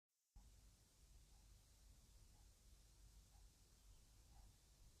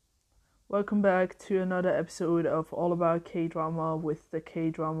Welcome back to another episode of All About K-Drama with the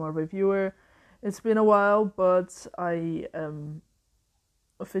K-Drama Reviewer. It's been a while, but I am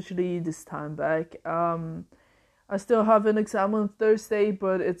officially this time back. I still have an exam on Thursday,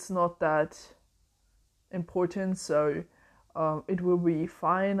 but it's not that important, so it will be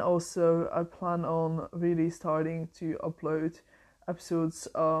fine. Also, I plan on really starting to upload episodes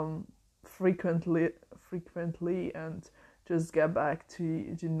frequently and just get back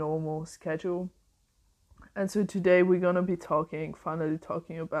to the normal schedule. And so today we're gonna be finally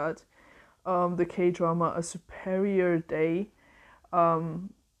talking about the K-drama A Superior Day,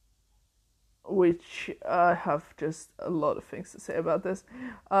 which I have just a lot of things to say about this.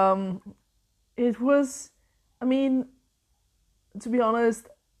 It was, to be honest,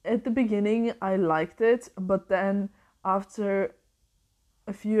 at the beginning I liked it, but then after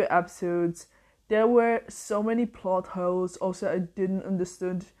a few episodes, there were so many plot holes. Also, I didn't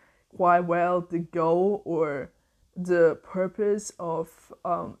understand quite well the goal or the purpose of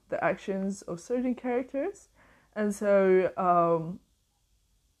the actions of certain characters. And so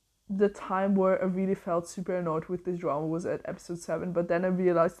the time where I really felt super annoyed with this drama was at episode 7, but then I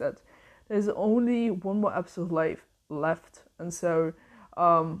realized that there's only one more episode left. And so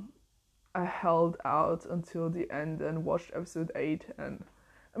I held out until the end and watched episode 8, and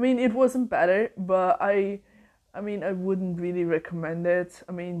it wasn't better, but I wouldn't really recommend it.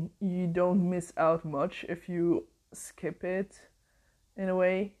 You don't miss out much if you skip it, in a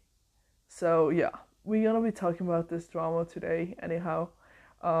way. So yeah, we're gonna be talking about this drama today anyhow.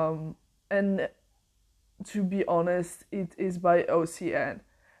 And to be honest, it is by OCN,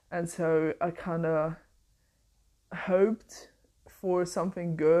 and so I kinda hoped for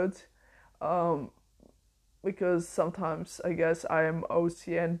something good, because sometimes I guess I am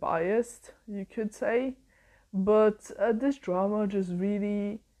OCN biased, you could say, but this drama just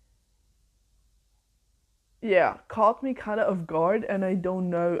really, caught me kind of off guard, and I don't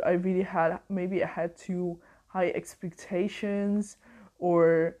know, I had too high expectations,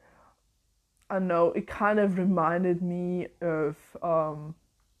 or I don't know, it kind of reminded me of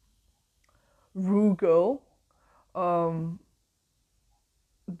Rugal,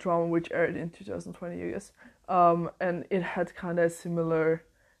 drama which aired in 2020, I guess. And it had kind of a similar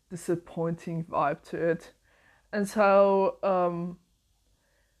disappointing vibe to it. And so,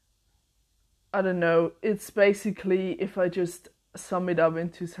 I don't know, it's basically, if I just sum it up in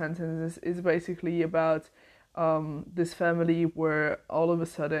 2 sentences, it's basically about this family where all of a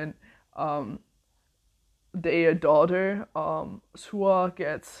sudden their daughter, Sua,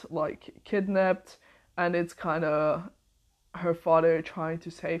 gets kidnapped, and it's kind of her father trying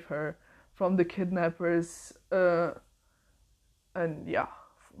to save her from the kidnappers, and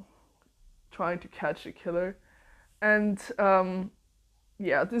trying to catch the killer. And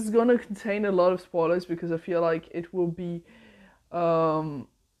this is gonna contain a lot of spoilers, because I feel like it will be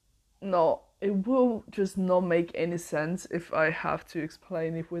it will just not make any sense if I have to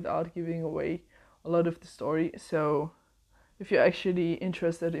explain it without giving away a lot of the story. So if you're actually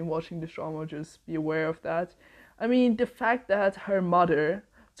interested in watching this drama, just be aware of that. The fact that her mother,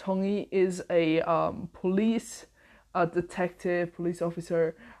 Tongi, is a police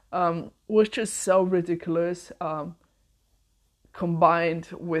officer, was just so ridiculous, combined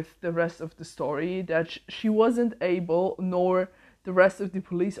with the rest of the story, that she wasn't able, nor the rest of the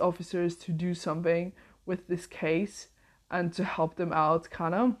police officers, to do something with this case and to help them out,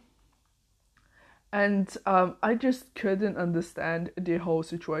 kind of. And I just couldn't understand the whole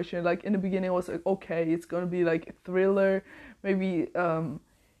situation. In the beginning, I was like, okay, it's gonna be like a thriller. Maybe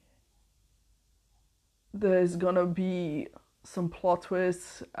there's gonna be some plot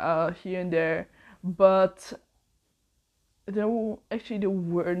twists here and there, but there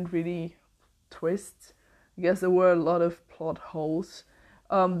weren't really twists. I guess there were a lot of plot holes.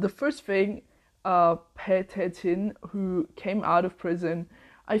 The first thing, Tae-tin, who came out of prison,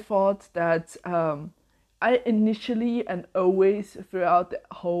 I thought that I initially and always throughout the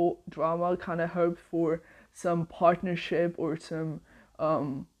whole drama kind of hoped for some partnership or some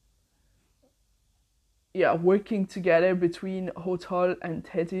working together between Hotal and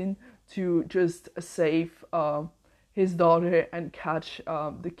Tae-tin to just save his daughter and catch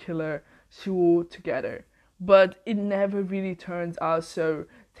the killer Shuo together. But it never really turns out so.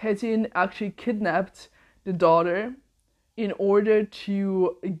 Tae-tin actually kidnapped the daughter in order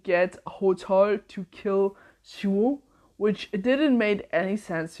to get Hotal to kill Shuo, which didn't make any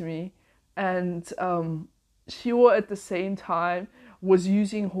sense to me. And Shuo at the same time was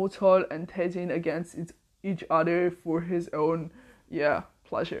using Hotal and Tae-tin against each other for his own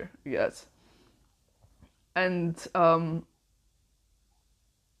pleasure, I guess. And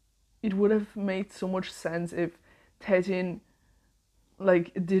it would have made so much sense if Taejin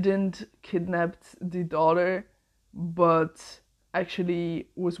like didn't kidnap the daughter, but actually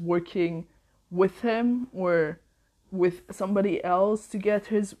was working with him or with somebody else to get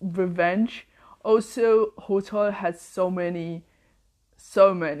his revenge. Also, Hotel had so many,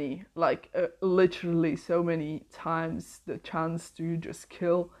 like literally so many times the chance to just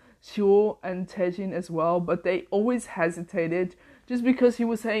kill Xiu and Taejin as well, but they always hesitated just because he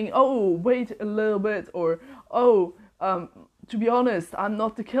was saying, "Oh, wait a little bit," or "Oh, to be honest, I'm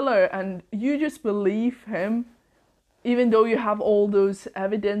not the killer," and you just believe him, even though you have all those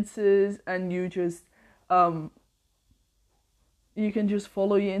evidences, and you can just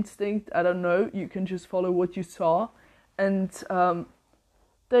follow your instinct. I don't know. You can just follow what you saw, and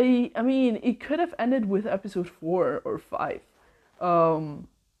it could have ended with episode 4 or 5,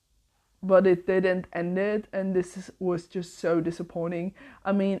 but it didn't end it, and was just so disappointing.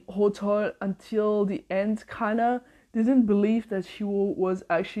 I mean, Hotor until the end kinda didn't believe that she was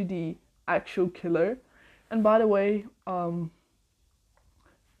actually the actual killer. And by the way,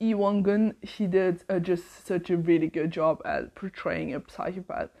 Lee Won-gun, he did just such a really good job at portraying a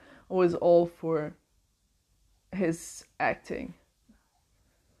psychopath. I was all for his acting.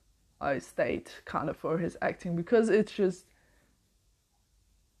 I stayed kind of for his acting because it's just,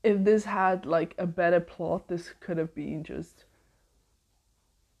 if this had like a better plot, this could have been just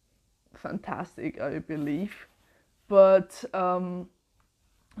fantastic, I believe. But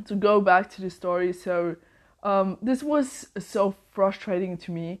to go back to the story, so this was so frustrating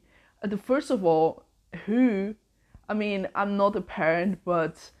to me. First of all, I'm not a parent,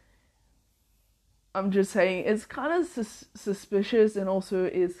 but I'm just saying it's kind of suspicious, and also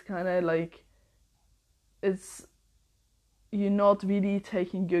it's kind of like you're not really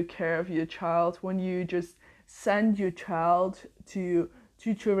taking good care of your child when you just send your child to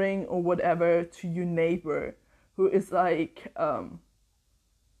tutoring or whatever to your neighbor who is like an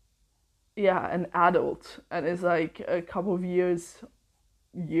adult and is like a couple of years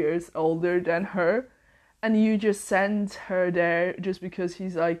older than her, and you just send her there just because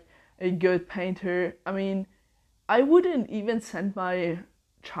he's like a good painter. I mean, I wouldn't even send my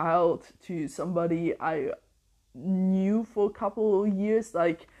child to somebody I knew for a couple of years.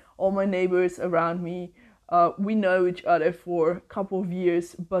 Like, all my neighbors around me, we know each other for a couple of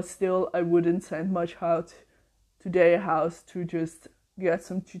years, but still I wouldn't send my child to their house to just get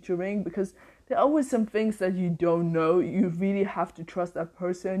some tutoring, because there are always some things that you don't know. You really have to trust that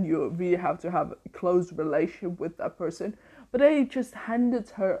person. You really have to have a close relationship with that person. But they just handed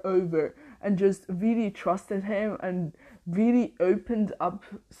her over and just really trusted him and really opened up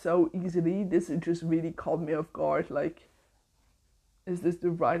so easily. This just really caught me off guard. Like, is this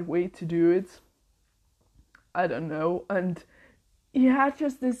the right way to do it? I don't know. And he had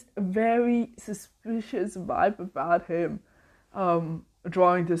just this very suspicious vibe about him.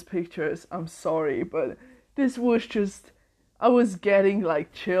 Drawing these pictures, I'm sorry, but this was just, I was getting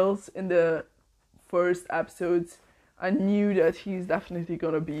like chills in the first episodes. I knew that he's definitely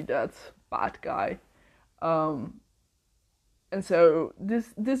gonna be that bad guy, and so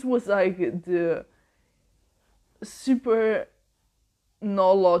this was like the super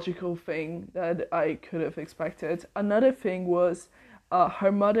not logical thing that I could have expected. Another thing was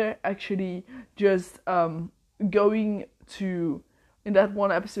her mother actually just going to, in that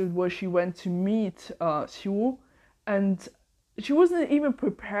one episode where she went to meet Xiu, and she wasn't even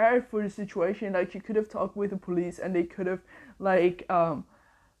prepared for the situation. Like, she could have talked with the police and they could have like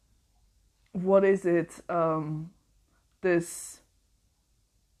what is it, this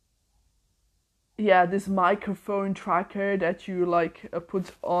microphone tracker that you like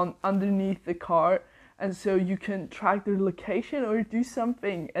put on underneath the car, and so you can track the location or do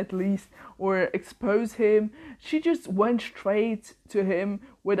something at least, or expose him. She just went straight to him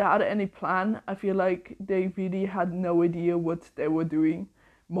without any plan. I feel like they really had no idea what they were doing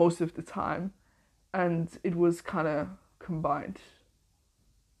most of the time, and it was kind of combined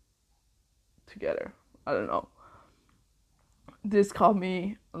together. I don't know. This caught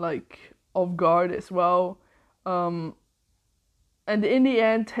me like off guard as well. And in the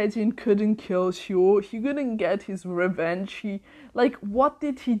end, Taejin couldn't kill Xiu. He couldn't get his revenge. What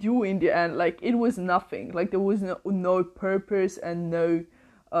did he do in the end? Like, it was nothing. Like, there was no purpose and no,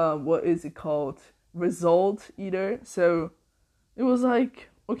 what is it called? Result either. So, it was like,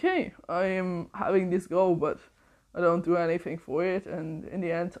 okay, I am having this goal, but I don't do anything for it. And in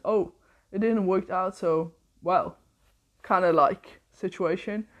the end, it didn't work out, so, well, kind of like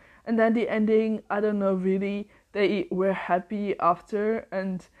situation. And then the ending, I don't know really. They were happy after,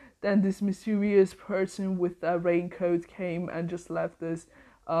 and then this mysterious person with a raincoat came and just left this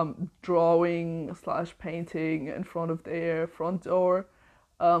drawing slash painting in front of their front door.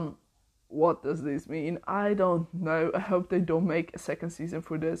 What does this mean? I don't know. I hope they don't make a second season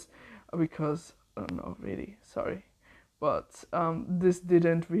for this, because I don't know, really, sorry. But this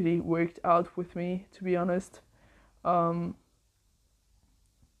didn't really work out with me, to be honest. And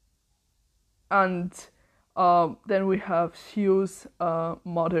then we have Xiu's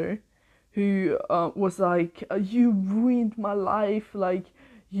mother, who was like, you ruined my life, like,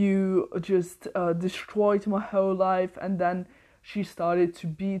 you just destroyed my whole life. And then she started to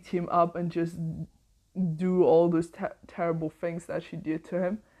beat him up and just do all those terrible things that she did to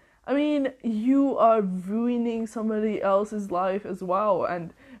him. I mean, you are ruining somebody else's life as well,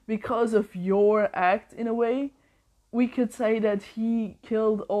 and because of your act, in a way, we could say that he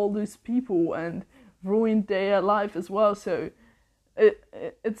killed all these people and ruined their life as well. So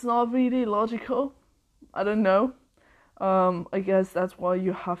it's not really logical. I don't know. I guess that's why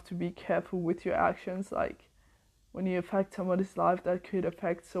you have to be careful with your actions. Like, when you affect somebody's life, that could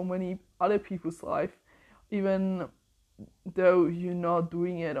affect so many other people's life, even though you're not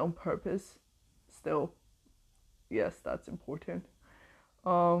doing it on purpose. Still, yes, that's important.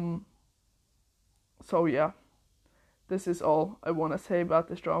 So yeah, this is all I want to say about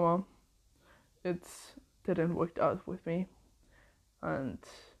this drama. It didn't work out with me, and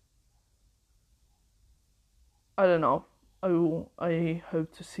I don't know. I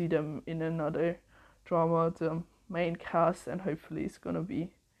hope to see them in another drama, the main cast, and hopefully it's gonna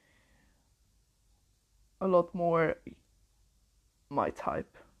be a lot more my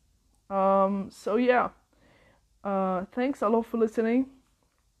type. So yeah, thanks a lot for listening.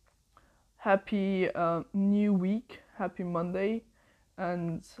 Happy new week, happy Monday,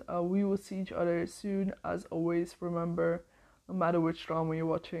 and we will see each other soon. As always, remember, no matter which drama you're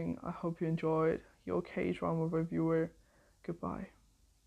watching, I hope you enjoyed. You're okay, Kdrama Reviewer. Goodbye.